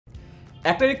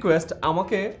একটা রিকোয়েস্ট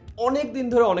আমাকে অনেক দিন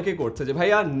ধরে অনেকেই করছে যে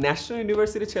ভাইয়া ন্যাশনাল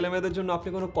ইউনিভার্সিটির ছেলেমেয়েদের জন্য আপনি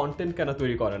কোনো কন্টেন্ট কেন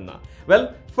তৈরি করেন না। ওয়েল,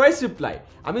 ফার্স্ট রিপ্লাই,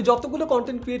 আমি যতগুলো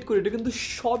কন্টেন্ট ক্রিয়েট করি এটা কিন্তু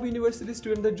সব ইউনিভার্সিটি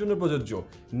স্টুডেন্টদের জন্য প্রযোজ্য।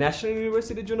 ন্যাশনাল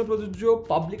ইউনিভার্সিটির জন্য প্রযোজ্য,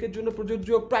 পাবলিকের জন্য প্রযোজ্য,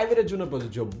 প্রাইভেটের জন্য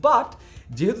প্রযোজ্য। বাট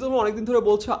যেহেতু তোমরা অনেকদিন ধরে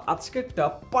বলছো আজকেরটা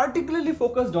particularly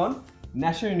focused on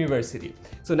national university,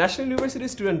 so national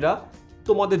ইউনিভার্সিটির স্টুডেন্টরা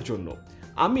তোমাদের জন্য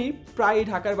আমি প্রায়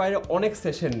ঢাকার বাইরে অনেক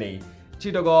সেশন নেই,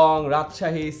 চিটাগং,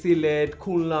 রাজশাহী, সিলেট,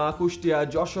 খুলনা, কুষ্টিয়া,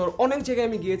 যশোর, অনেক জায়গায়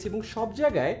আমি গিয়েছি এবং সব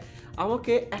জায়গায়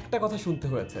আমাকে একটা কথা শুনতে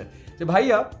হয়েছে যে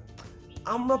ভাইয়া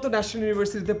আমরা তো ন্যাশনাল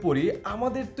ইউনিভার্সিটিতে পড়ি,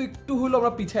 আমাদের তো একটু হলেও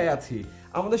আমরা পিছায় আছি,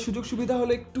 আমাদের সুযোগ সুবিধা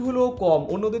হলে একটু হলেও কম,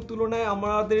 অন্যদের তুলনায়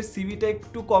আমাদের সিভিটা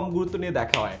একটু কম গুরুত্ব নিয়ে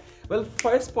দেখা হয়। Well,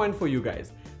 first point for you guys,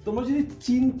 তোমরা যদি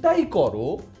চিন্তাই করো,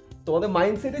 তোমাদের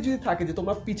মাইন্ডসেটে যদি থাকে যে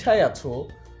তোমরা পিছায় আছো,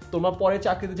 তোমার পরে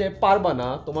চাকরিতে যাই পারবা না,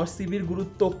 তোমার সিভির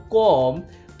গুরুত্ব কম,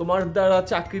 তোমার দ্বারা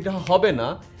চাকরিটা হবে না,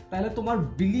 তাহলে তোমার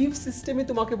বিলিভ সিস্টেমে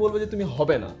তোমাকে বলবে যে তুমি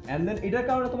হবে না, অ্যান্ড দেন এটার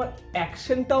কারণে তোমার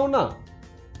অ্যাকশনটাও না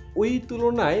ওই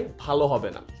তুলনায় ভালো হবে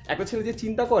না। একটা ছেলে যে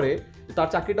চিন্তা করে তার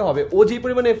চাকরিটা হবে, ও যে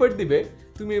পরিমাণ এফর্ট দিবে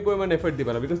তুমি এই পরিমাণ এফর্ট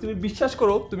দিবে না, বিকজ তুমি বিশ্বাস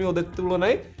করো তুমি ওদের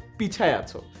তুলনায় পিছায়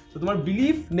আছো। তো তোমার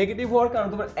বিলিভ নেগেটিভ হওয়ার কারণে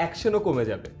তোমার অ্যাকশনও কমে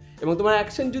যাবে, এবং তোমার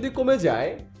অ্যাকশন যদি কমে যায়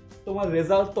তোমার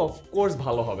রেজাল্ট তো অফকোর্স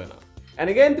ভালো হবে না। অ্যান্ড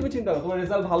এগেইন তুমি চিন্তা করো তোমার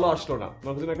রেজাল্ট ভালো আসলো না,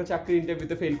 তুমি একটা চাকরির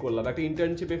ইন্টারভিউতে ফেল করলাম, একটা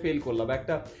ইন্টার্নশিপে ফেল করলাম,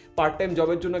 একটা পার্ট টাইম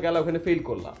জবের জন্য গেলে ওখানে ফেল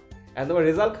করলাম, অ্যান্ড তোমার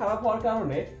রেজাল্ট খারাপ হওয়ার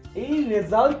কারণে এই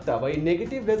রেজাল্টটা বা এই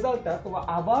নেগেটিভ রেজাল্টটা তোমার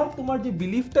আবার তোমার যে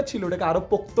বিলিফটা ছিল ওটাকে আরো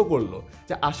পোক্ত করলো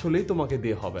যে আসলেই তোমাকে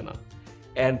দিয়ে হবে না,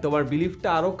 অ্যান্ড তোমার বিলিফটা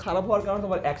আরো খারাপ হওয়ার কারণে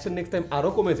তোমার অ্যাকশন নেক্সট টাইম আরো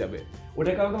কমে যাবে,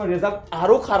 ওটার কারণে তোমার রেজাল্ট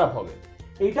আরো খারাপ হবে।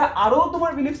 এইটা আরো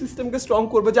তোমার বিলিফ সিস্টেমকে স্ট্রং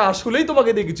করবে যে আসলেই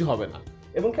তোমাকে দিয়ে কিছু হবে না।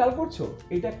 এবং খেয়াল করছো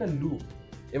এটা একটা লুপ,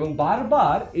 এবং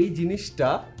বারবার এই জিনিসটা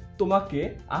তোমাকে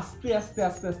আস্তে আস্তে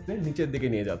আস্তে আস্তে নিচের দিকে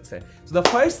নিয়ে যাচ্ছে। So the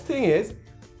first thing is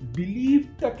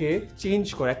বিলিভটাকে change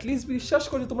করো, অ্যাটলিস্ট বিশ্বাস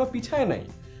করে তোমরা পিছায় নাই।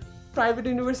 প্রাইভেট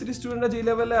ইউনিভার্সিটি স্টুডেন্টরা যে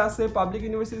লেভেলে আছে, পাবলিক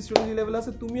ইউনিভার্সিটি স্টুডেন্ট যে লেভেলে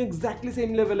আছে, তুমি এক্স্যাক্টলি সেম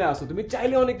লেভেলে আসো, তুমি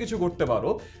চাইলে অনেক কিছু করতে পারো।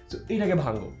 সো এইটাকে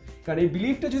ভাঙো, কারণ এই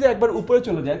বিলিভটা যদি একবার উপরে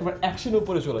চলে যায় তোমার অ্যাকশন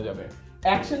উপরে চলে যাবে,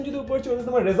 অ্যাকশন যদি উপরে চলে যায়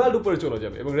তোমার রেজাল্ট উপরে চলে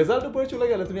যাবে, এবং রেজাল্ট উপরে চলে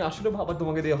গেলে তুমি আসলে ভাবা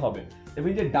তোমাকে দিয়ে হবে, এবং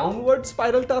যে ডাউনওয়ার্ড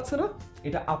স্পাইরালটা আছে না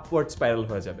এটা আপওয়ার্ড স্পাইরাল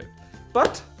হয়ে যাবে।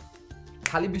 বাট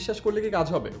খালি বিশ্বাস করলে কি কাজ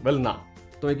হবে? ওয়েল না,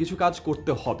 তোমায় কিছু কাজ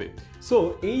করতে হবে। সো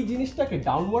এই জিনিসটাকে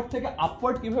ডাউনওয়ার্ড থেকে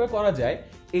আপওয়ার্ড কিভাবে করা যায়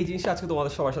এই জিনিসটা আজকে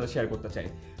তোমাদের সবার সাথে শেয়ার করতে চাই।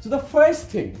 সো দ্য ফার্স্ট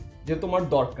থিং যে তোমার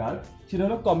দরকার সেটা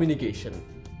হলো কমিউনিকেশন,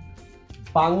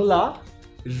 বাংলা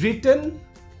রিটেন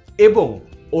এবং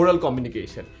ওরাল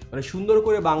কমিউনিকেশন, মানে সুন্দর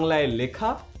করে বাংলায় লেখা,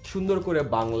 সুন্দর করে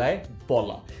বাংলায়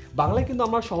বলা। বাংলায় কিন্তু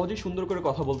আমরা সহজেই সুন্দর করে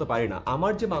কথা বলতে পারি না,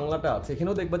 আমার যে বাংলাটা আছে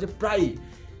এখানেও দেখবা যে প্রায়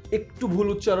একটু ভুল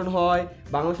উচ্চারণ হয়,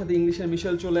 বাংলার সাথে ইংলিশের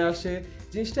মিশেল চলে আসে,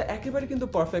 জিনিসটা একেবারে কিন্তু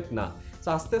পারফেক্ট না। তো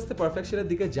আস্তে আস্তে পারফেকশনের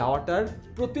দিকে যাওয়াটার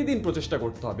প্রতিদিন প্রচেষ্টা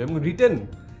করতে হবে। এবং রিটেন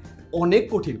অনেক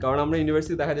কঠিন, কারণ আমরা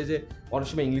ইউনিভার্সিটি দেখা যায় যে অনেক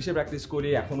সময় ইংলিশে প্র্যাকটিস করি,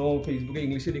 এখনও ফেসবুকে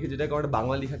ইংলিশে লিখে, যেটা কারণে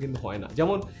বাংলা লেখা কিন্তু হয় না।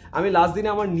 যেমন আমি লাস্ট দিনে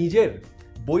আমার নিজের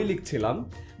বই লিখছিলাম,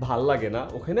 ভাল লাগে না,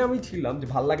 ওখানে আমি ছিলাম যে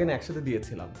ভাল লাগে না একসাথে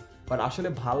দিয়েছিলাম, বাট আসলে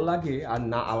ভাল লাগে আর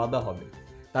না আলাদা হবে।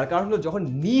 তার কারণ হলো যখন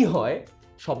নি হয়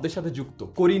শব্দের সাথে যুক্ত,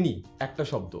 করিনি একটা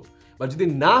শব্দ, বা যদি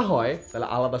না হয় তাহলে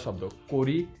আলাদা শব্দ,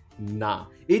 করি না।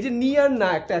 এই যে নি আর না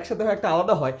একটা একসাথে হয় একটা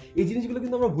আলাদা হয়, এই জিনিসগুলো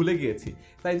কিন্তু আমরা ভুলে গিয়েছি।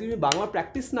 তাই তুমি বাংলা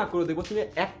প্র্যাকটিস না করে দেখবো তুমি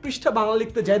এক পৃষ্ঠা বাংলা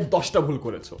লিখতে যাই 10টা ভুল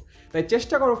করেছো। তাই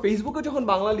চেষ্টা করো ফেসবুকে যখন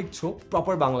বাংলা লিখছো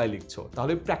প্রপার বাংলায় লিখছো,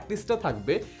 তাহলে প্র্যাকটিসটা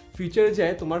থাকবে, ফিউচারে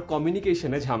যায় তোমার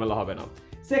কমিউনিকেশনে ঝামেলা হবে না।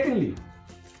 সেকেন্ডলি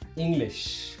ইংলিশ,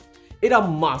 এটা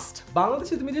মাস্ট।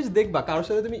 বাংলাদেশে তুমি জাস্ট দেখবা কারোর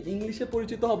সাথে তুমি ইংলিশে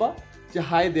পরিচিত হবা যে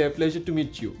hi there, pleasure to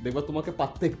meet you, দেখবা তোমাকে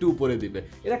পাত্তা একটু উপরে দিবে,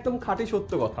 এটা একদম খাঁটি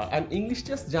সত্য কথা। অ্যান্ড ইংলিশ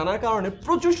জাস্ট জানার কারণে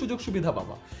প্রচুর সুযোগ সুবিধা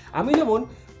পাবা। আমি যেমন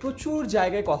প্রচুর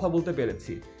জায়গায় কথা বলতে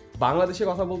পেরেছি, বাংলাদেশে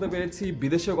কথা বলতে পেরেছি,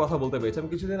 বিদেশেও কথা বলতে পেরেছি।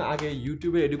 আমি কিছুদিন আগে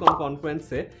ইউটিউবে এডুকম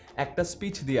কনফারেন্সে একটা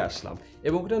স্পিচ দিয়ে আসলাম,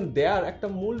 এবং ওটা দেওয়ার একটা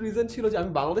মূল রিজন ছিল যে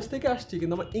আমি বাংলাদেশ থেকে আসছি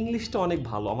কিন্তু আমার ইংলিশটা অনেক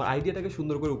ভালো, আমার আইডিয়াটাকে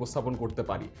সুন্দর করে উপস্থাপন করতে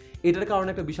পারি, এটার কারণে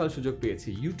একটা বিশাল সুযোগ পেয়েছি।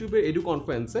 ইউটিউবের এডু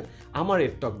কনফারেন্সে আমার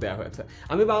এড টক দেওয়া হয়েছে।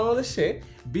 আমি বাংলাদেশে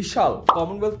বিশাল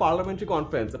কমনওয়েলথ পার্লামেন্টারি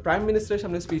কনফারেন্সে প্রাইম মিনিস্টারের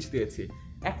সামনে স্পিচ দিয়েছি।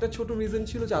 একটা ছোট রিজন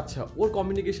ছিল যে আচ্ছা ওর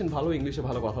কমিউনিকেশন ভালো, ইংলিশে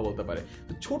ভালো কথা বলতে পারে।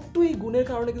 তো ছোট্ট এই গুণের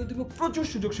কারণে কিন্তু তুমি প্রচুর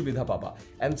সুযোগ সুবিধা পাবা।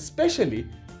 অ্যান্ড স্পেশালি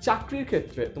চাকরির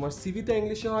ক্ষেত্রে তোমার সিভিটা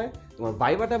ইংলিশে হয়, তোমার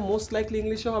ভাইভাটা মোস্ট লাইকলি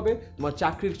ইংলিশে হবে, তোমার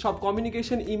চাকরির সব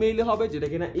কমিউনিকেশন ইমেইলে হবে যেটা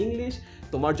কিনা ইংলিশ,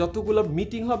 তোমার যতগুলো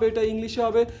মিটিং হবে এটা ইংলিশে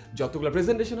হবে, যতগুলো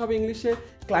প্রেজেন্টেশন হবে ইংলিশে,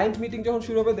 ক্লায়েন্ট মিটিং যখন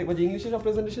শুরু হবে দেখবা যে ইংলিশে সব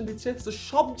প্রেজেন্টেশন দিচ্ছে। তো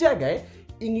সব জায়গায়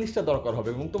ইংলিশটা দরকার হবে,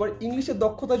 এবং তোমার ইংলিশের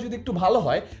দক্ষতা যদি একটু ভালো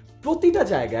হয় প্রতিটা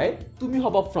জায়গায় তুমি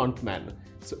হবা ফ্রন্টম্যান।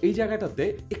 সো এই জায়গাটাতে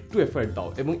একটু এফার্ট দাও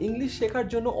এবং ইংলিশ শেখার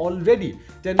জন্য অলরেডি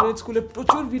 10 মিনিট স্কুলে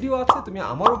প্রচুর ভিডিও আছে। তুমি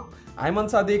আমারও আইমান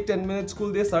সাদিক 10 মিনিট স্কুল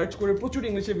দিয়ে সার্চ করে প্রচুর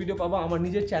ইংলিশের ভিডিও পাবা, আমার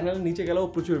নিজের চ্যানেলের নিচে গেলেও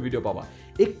প্রচুর ভিডিও পাবা।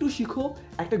 একটু শিখো,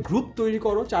 একটা গ্রুপ তৈরি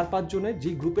করো 4-5 জনের, যে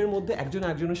গ্রুপের মধ্যে একজন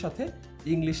একজনের সাথে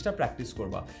ইংলিশটা প্র্যাকটিস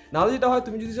করবা। নাহলে যেটা হয়,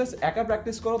 তুমি যদি জাস্ট একা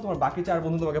প্র্যাকটিস করো, তোমার বাকি 4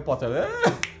 বন্ধু তোমাকে পচাবে,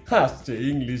 আসছে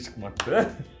ইংলিশ মারতে,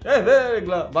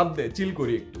 এগুলা বাদ দে, চিল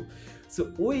করি একটু। সো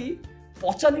ওই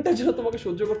পচানিটা যেন তোমাকে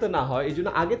সহ্য করতে না হয়, এই জন্য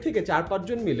আগে থেকে 4-5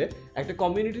 জন মিলে একটা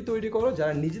কমিউনিটি তৈরি করো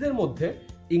যারা নিজেদের মধ্যে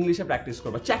ইংলিশে প্র্যাকটিস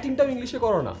করবা। চ্যাটিংটাও ইংলিশে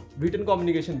করো না, রিটেন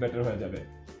কমিউনিকেশন বেটার হয়ে যাবে।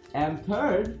 অ্যান্ড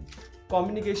থার্ড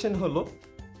কমিউনিকেশন হলো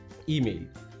ইমেইল।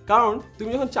 কারণ তুমি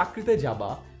যখন চাকরিতে যাবা,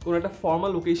 কোনো একটা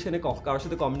ফর্মাল লোকেশনে কারোর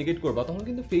সাথে কমিউনিকেট করবা, তখন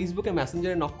কিন্তু ফেসবুকে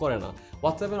মেসেঞ্জারে নক করে না,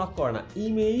 হোয়াটসঅ্যাপে নক করে না,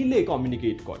 ইমেইলে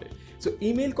কমিউনিকেট করে। সো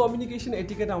ইমেইল কমিউনিকেশন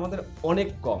এটিকেট আমাদের অনেক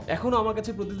কম। এখনও আমার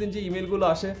কাছে প্রতিদিন যে ইমেলগুলো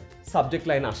আসে, সাবজেক্ট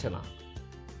লাইন আসে না,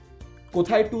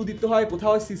 কোথায় টু দিতে হয়,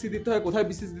 কোথায় সিসি দিতে হয়, কোথায়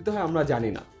বিসিসি দিতে হয় আমরা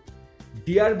জানি না,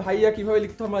 ডিয়ার ভাইয়া কীভাবে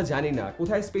লিখতে হয় আমরা জানি না,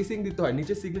 কোথায় স্পেসিং দিতে হয়,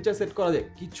 নিচে সিগনেচার সেট করা যায়,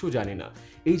 কিচ্ছু জানি না।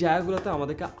 এই জায়গাগুলোতে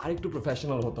আমাদেরকে আরেকটু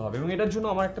প্রফেশনাল হতে হবে এবং এটার জন্য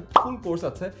আমার একটা ফুল কোর্স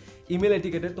আছে ইমেল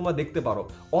এটিকেটের, তোমরা দেখতে পারো।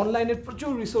 অনলাইনের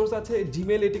প্রচুর রিসোর্স আছে,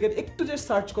 জিমেল এটিকেট একটু যে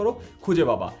সার্চ করো খুঁজে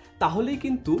পাবা, তাহলেই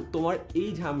কিন্তু তোমার এই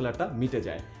ঝামেলাটা মিটে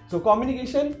যায়। সো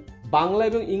কমিউনিকেশন, বাংলা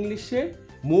এবং ইংলিশে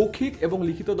মৌখিক এবং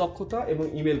লিখিত দক্ষতা এবং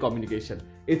email communication,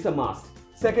 it's a must.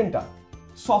 সেকেন্ডটা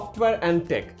software and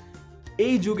take.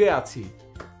 এই যুগে আছি,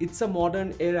 ইটস আ মডার্ন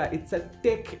এরা, ইটস আ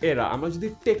টেক এরা। আমরা যদি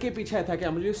টেকে পিছায় থাকি,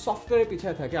 আমরা যদি সফটওয়্যারে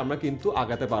পিছায় থাকি, আমরা কিন্তু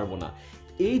আগাতে পারবো না।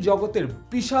 এই জগতের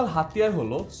বিশাল হাতিয়ার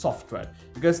হলো সফটওয়্যার,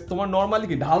 বিকজ তোমার নর্মালি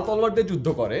কি ঢাল তলোয়ার দিয়ে যুদ্ধ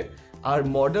করে, আর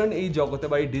মডার্ন এই জগতে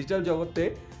বা এই ডিজিটাল জগতে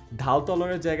ঢাল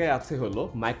তলোয়ারের জায়গায় আছে হলো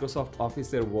মাইক্রোসফট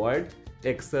অফিসের ওয়ার্ড,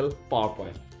 এক্সেল, পাওয়ার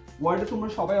পয়েন্ট। ওয়ার্ডে তোমরা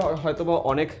সবাই হয়তো বা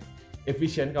অনেক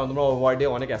এফিশিয়েন্ট, কারণ তোমরা ওয়ার্ডে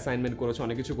অনেক অ্যাসাইনমেন্ট করেছো,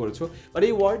 অনেক কিছু করেছো, বাট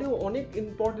এই ওয়ার্ডেও অনেক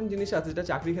ইম্পর্টেন্ট জিনিস আছে যেটা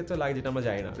চাকরির ক্ষেত্রে লাগে, যেটা আমরা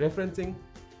জানি না। রেফারেন্সিং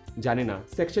জানি না,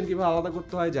 সেকশন কীভাবে আলাদা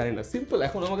করতে হয় জানি না। সিম্পল,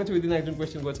 এখন আমার কাছে ওই দিন একজন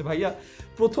কোয়েশ্চেন করেছে, ভাইয়া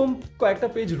প্রথম কয়েকটা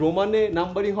পেজ রোমানে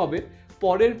নাম্বারিং হবে,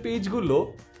 পরের পেজগুলো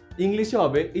ইংলিশে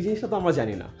হবে, এই জিনিসটা তো আমরা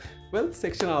জানি না। ওয়েল,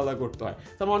 সেকশন আলাদা করতে হয়,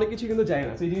 তো আমরা অনেক কিছু কিন্তু জানি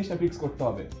না, সেই জিনিসটা ফিক্স করতে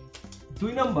হবে। 2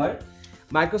 নম্বর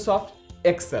মাইক্রোসফট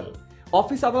এক্সেল।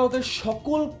 অফিস আদালতের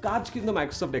সকল কাজ কিন্তু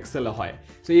মাইক্রোসফট এক্সেলে হয়।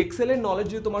 সো এক্সেলের নলেজ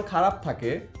যদি তোমার খারাপ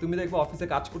থাকে, তুমি দেখবে অফিসে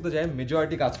কাজ করতে যায়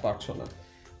মেজরিটি কাজ পারছো না।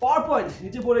 পাওয়ার পয়েন্ট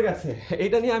নিচে পড়ে গেছে,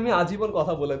 এটা নিয়ে আমি আজীবন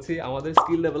কথা বলেছি। আমাদের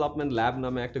স্কিল ডেভেলপমেন্ট ল্যাব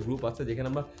নামে একটা গ্রুপ আছে যেখানে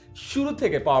আমরা শুরু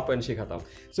থেকে power point শেখাতাম।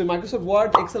 So Microsoft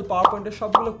word, Excel, পাওয়ার পয়েন্টের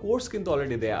সবগুলো কোর্স কিন্তু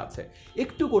অলরেডি দেওয়া আছে।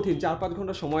 একটু কঠিন, 4-5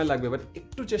 ঘন্টা সময় লাগবে, বাট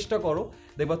একটু চেষ্টা করো,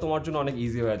 দেখবা তোমার জন্য অনেক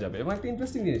ইজি হয়ে যাবে। এবং একটা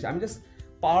ইন্টারেস্টিং জিনিস, আমি জাস্ট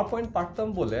পাওয়ার পয়েন্ট পারতাম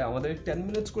বলে আমাদের 10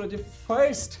 মিনিটস করে যে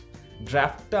ফার্স্ট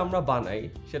ড্রাফটটা আমরা বানাই,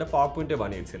 সেটা পাওয়ার পয়েন্টে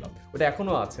বানিয়েছিলাম। ওটা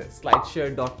এখনও আছে,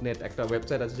 slideshare.net একটা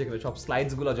ওয়েবসাইট আছে যেখানে সব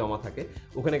স্লাইডসগুলো জমা থাকে,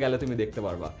 ওখানে গেলে তুমি দেখতে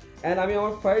পারবা। অ্যান্ড আমি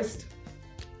আমার ফার্স্ট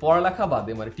পড়ালেখা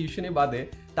বাদে, মানে টিউশনে বাদে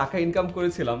টাকা ইনকাম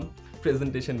করেছিলাম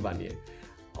প্রেজেন্টেশন বানিয়ে।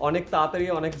 অনেক তাড়াতাড়ি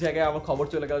অনেক জায়গায় আমার খবর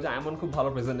চলে গেল যে এমন খুব ভালো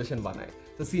প্রেজেন্টেশন বানায়।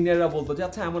 তো সিনিয়ররা বলতো যে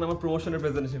আচ্ছা এমন আমার প্রমোশনের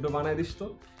প্রেজেন্টেশন একটু বানাই দিস তো,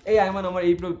 এই এমন আমার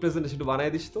এই প্রেজেন্টেশন একটু বানাই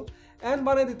দিস তো, অ্যান্ড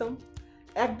বানিয়ে দিতাম।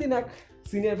 একদিন এক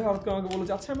সিনিয়র ভাই হঠাৎ করে আমাকে বললো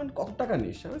যে আচ্ছা আমি কত টাকা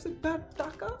নিস? আমি বলছি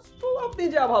টাকা তো আপনি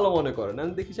যা ভালো মনে করেন।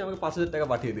 আমি দেখি সে আমাকে 5,000 টাকা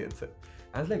পাঠিয়ে দিয়েছে।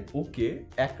 আমি লাইক ওকে,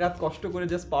 এক রাত কষ্ট করে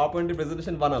জাস্ট পাওয়ার পয়েন্টের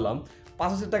প্রেজেন্টেশন বানালাম,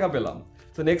 5,000 টাকা পেলাম।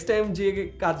 তো নেক্সট টাইম যে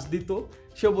কাজ দিত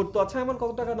সে বলতো আচ্ছা এমন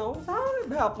কত টাকা নাও? আরে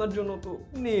ভাই আপনার জন্য তো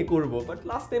নিয়ে করবো, বাট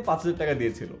লাস্ট টাইম 5,000 টাকা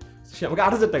দিয়েছিল, সে আমাকে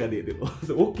 8,000 টাকা দিয়ে দিল।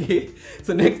 ওকে,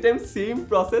 so next time same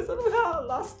process, হ্যাঁ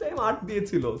লাস্ট টাইম 8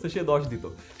 দিয়েছিল, সে 10 দিত।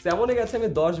 এমনই গেছে আমি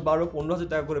 10, 12, 15,000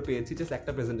 টাকা করে পেয়েছি জাস্ট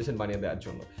একটা প্রেজেন্টেশন বানিয়ে দেওয়ার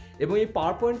জন্য। এবং এই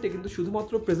পাওয়ার পয়েন্টে কিন্তু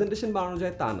শুধুমাত্র প্রেজেন্টেশন বানানো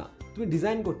যায় তা না, তুমি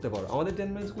ডিজাইন করতে পারো। আমাদের 10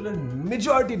 মিনিট স্কুলের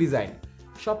মেজরিটি ডিজাইন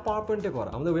সব পাওয়ার পয়েন্টে করা।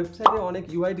 আমাদের ওয়েবসাইটে অনেক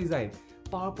ইউআই ডিজাইন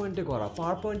পাওয়ার পয়েন্টে করা,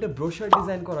 পাওয়ার পয়েন্টে ব্রোশার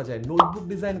ডিজাইন করা যায়, নোটবুক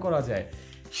ডিজাইন করা যায়,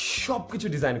 সব কিছু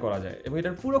ডিজাইন করা যায় এবং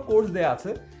এটার পুরো কোর্স দেওয়া আছে,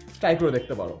 ট্রাই করে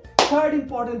দেখতে পারো। Third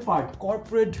important part,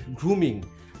 corporate grooming.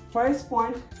 First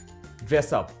point, dress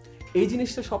up. এই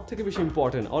জিনিসটা সব থেকে বেশি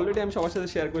ইম্পর্টেন্ট। অলরেডি আমি সবার সাথে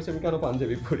শেয়ার করেছি আমি কেন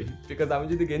পাঞ্জাবি পরি, বিকজ আমি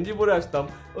যদি গেঞ্জি পরে আসতাম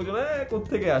ওগুলো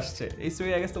কোত্থেকে আসছে। এই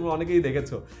স্টোরি আগে তোমরা অনেকেই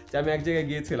দেখেছো যে আমি এক জায়গায়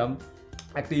গিয়েছিলাম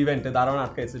একটা ইভেন্টে, দারুণ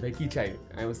আটকাইছে, ভাই কী চাই?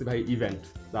 আমি বলছি ভাই ইভেন্ট।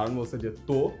 দারুণ বলছে যে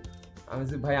তো, আমি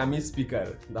বলছি ভাই আমি স্পিকার।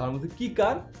 দারুণ বলছে কী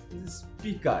কার?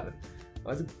 স্পিকার।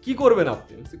 কি করবেন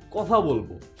আপনি? কথা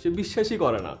বলবো। সে বিশ্বাসই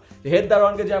করে না। হেড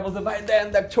দারোয়ানকে যা বলছে ভাই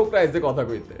দেখ ছোকরা এসে কথা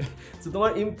কইতে। তো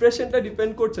তোমার ইমপ্রেশনটা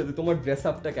ডিপেন্ড করছে যে তোমার ড্রেস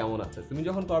আপটা কেমন আছে। তুমি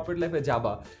যখন কর্পোরেট লাইফে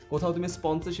যাবা, কোথাও তুমি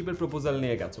স্পন্সরশিপের প্রপোজাল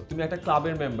নিয়ে গেছো, তুমি একটা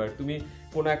ক্লাবের মেম্বার, তুমি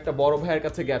কোনো একটা বড় ভাইয়ের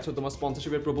কাছে গেছো তোমার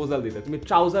স্পন্সরশিপের প্রপোজাল দিতে, তুমি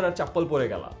ট্রাউজার আর চাপ্পল পরে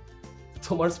গেলা,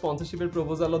 তোমার স্পন্সরশিপের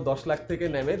প্রপোজালও 10 লাখ থেকে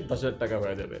নেমে 10,000 টাকা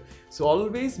হয়ে যাবে। সো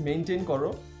অলওয়েজ মেনটেন করো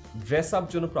ড্রেস আপ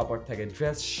যেন প্রপার থাকে,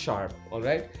 dress sharp.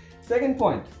 Alright, second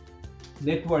point,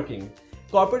 networking.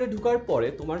 কর্পোরেটে ঢোকার পরে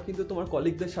তোমার কিন্তু তোমার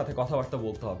কলিগদের সাথে কথাবার্তা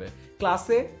বলতে হবে।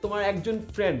 ক্লাসে তোমার একজন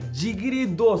ফ্রেন্ড, জিগিরি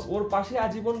দোস্ত, ওর পাশে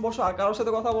আজীবন বসো, আর কারোর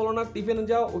সাথে কথা বলো না। টিফিনে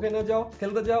যাও, ওখানে যাও,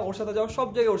 খেলতে যাও, ওর সাথে যাও, সব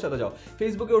জায়গায় ওর সাথে যাও।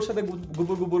 ফেসবুকে ওর সাথে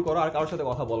গুবুর গুবুর করো, আর কারোর সাথে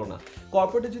কথা বলো না।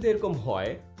 কর্পোরেটে যদি এরকম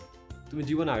হয়, তুমি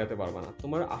জীবনে আগাতে পারবে না।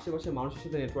 তোমার আশেপাশে মানুষের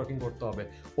সাথে নেটওয়ার্কিং করতে হবে,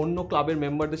 অন্য ক্লাবের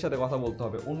মেম্বারদের সাথে কথা বলতে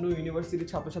হবে, অন্য ইউনিভার্সিটির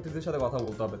ছাত্রছাত্রীদের সাথে কথা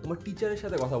বলতে হবে, তোমার টিচারের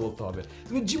সাথে কথা বলতে হবে।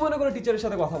 তুমি জীবনে করে টিচারের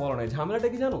সাথে কথা বলো না। ঝামেলাটা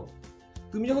কি জানো?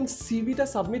 তুমি যখন সিভিটা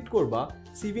সাবমিট করবা,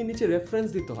 সিভির নিচে রেফারেন্স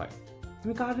দিতে হয়।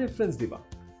 তুমি কার রেফারেন্স দিবা?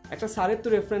 একটা স্যারের তো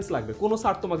রেফারেন্স লাগবে। কোনো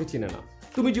স্যার তোমাকে চিনে না,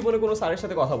 তুমি জীবনে কোনো স্যারের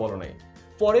সাথে কথা বলো নাই,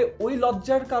 পরে ওই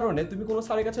লজ্জার কারণে তুমি কোনো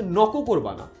স্যারের কাছে নকও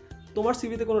করবা না, তোমার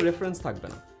সিভিতে কোনো রেফারেন্স থাকবে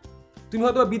না। তুমি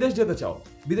হয়তো বিদেশ যেতে চাও,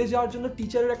 বিদেশ যাওয়ার জন্য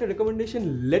টিচারের একটা রেকমেন্ডেশন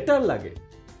লেটার লাগে।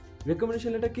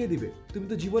 রেকমেন্ডেশন লেটার কে দিবে? তুমি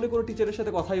তো জীবনে কোনো টিচারের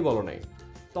সাথে কথাই বলো নাই,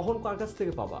 তখন কার কাছ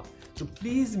থেকে পাবা? তো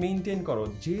প্লিজ মেনটেন করো,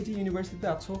 যে ইউনিভার্সিটিতে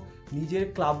আছো নিজের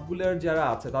ক্লাবগুলোর যারা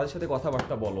আছে তাদের সাথে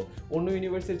কথাবার্তা বলো, অন্য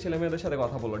ইউনিভার্সিটির ছেলেমেয়েদের সাথে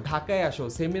কথা বলো, ঢাকায় আসো,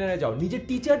 সেমিনারে যাও, নিজের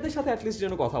টিচারদের সাথে অ্যাটলিস্ট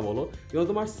যেন কথা বলো, যেন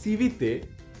তোমার সিভিতে,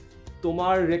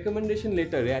 তোমার রেকমেন্ডেশন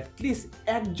লেটারে অ্যাটলিস্ট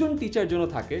একজন টিচার যেন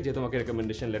থাকে যে তোমাকে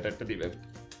রেকমেন্ডেশন লেটারটা দিবে।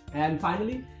 And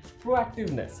finally,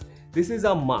 proactiveness. This is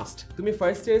a must. তুমি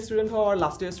ফার্স্ট ইয়ার স্টুডেন্ট হও আর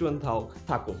লাস্ট ইয়ার স্টুডেন্ট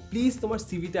থাকো, প্লিজ তোমার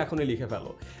সিভিতে এখনই লিখে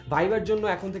ফেলো। ভাইবার জন্য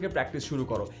এখন থেকে প্র্যাকটিস শুরু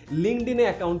করো। লিঙ্কডিনে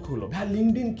অ্যাকাউন্ট খুলো। ভাই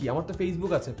লিঙ্কডিন কি? আমার তো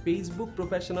ফেসবুক আছে। ফেসবুক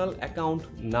প্রফেশনাল অ্যাকাউন্ট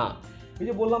না। এই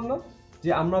যে বললাম না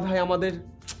যে আমরা ভাই আমাদের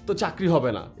তো চাকরি হবে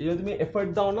না, এই জন্য তুমি এফার্ট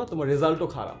দাও না, তোমার রেজাল্টও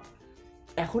খারাপ।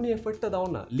 এখনই এফার্টটা দাও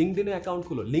না, লিঙ্কডিনে অ্যাকাউন্ট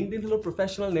খুলো। লিঙ্কডিন হলো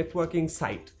প্রফেশনাল নেটওয়ার্কিং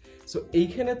সাইট। সো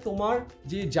এইখানে তোমার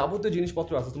যে যাবতীয়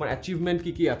জিনিসপত্র আছে, তোমার অ্যাচিভমেন্ট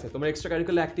কী কী আছে, তোমার এক্সট্রা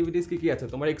কারিকুলার অ্যাক্টিভিটিস কী কী আছে,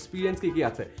 তোমার এক্সপিরিয়েন্স কী কী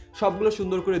আছে, সবগুলো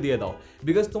সুন্দর করে দিয়ে দাও।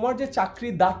 বিকজ তোমার যে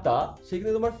চাকরির দাতা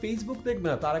সেখানে তোমার ফেসবুক দেখবে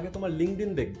না, তার আগে তোমার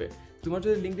লিঙ্কডিন দেখবে। তোমার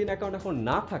যদি লিঙ্কডিন অ্যাকাউন্ট এখন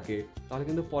না থাকে তাহলে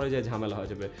কিন্তু পরে যায় ঝামেলা হয়ে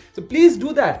যাবে। So please do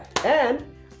that. And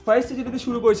ফার্স্টে যেটা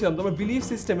শুরু করেছিলাম, তোমার বিলিফ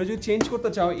সিস্টেমে যদি চেঞ্জ করতে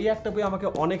চাও, এই একটা বই আমাকে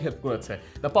অনেক হেল্প করেছে,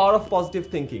 the power of positive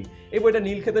thinking. এই বইটা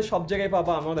নীলক্ষেতে সব জায়গায়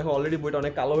পাবা। আমার দেখো অলরেডি বইটা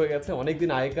অনেক কালো হয়ে গেছে, অনেকদিন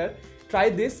আগেকার। ট্রাই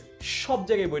দিস, সব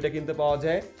জায়গায় বইটা কিনতে পাওয়া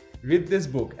যায়। Read this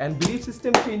book and belief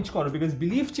system change করো, বিকজ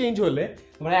বিলিফ চেঞ্জ হলে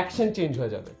তোমার অ্যাকশন চেঞ্জ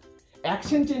হয়ে যাবে।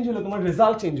 অ্যাকশন চেঞ্জ হলে তোমার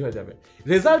রেজাল্ট চেঞ্জ হয়ে যাবে।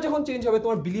 রেজাল্ট যখন চেঞ্জ হবে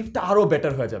তোমার বিলিফটা আরও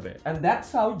বেটার হয়ে যাবে। And that's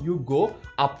how you go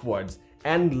upwards.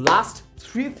 And last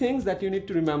 3 things that you need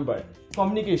to remember: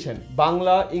 communication,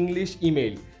 Bangla, English,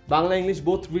 email, Bangla, English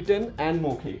both written and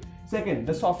mokhi. Second,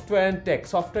 the software and tech,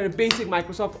 software basic,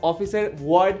 Microsoft Office,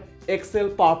 Word, Excel,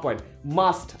 PowerPoint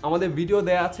must. আমাদের video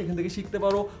দেয়া আছে, এখান থেকে শিখতে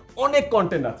পারো, অনেক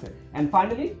content আছে। And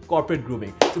finally, corporate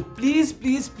grooming. So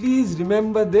please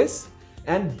remember this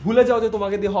and ভুলে যাও যে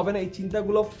তোমাকে দিয়ে হবে না। এই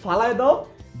চিন্তাগুলো ফালায় দাও,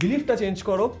 বিলিফটা চেঞ্জ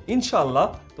করো, ইনশাআল্লাহ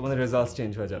তোমাদের রেজাল্টস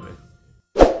চেঞ্জ হয়ে যাবে।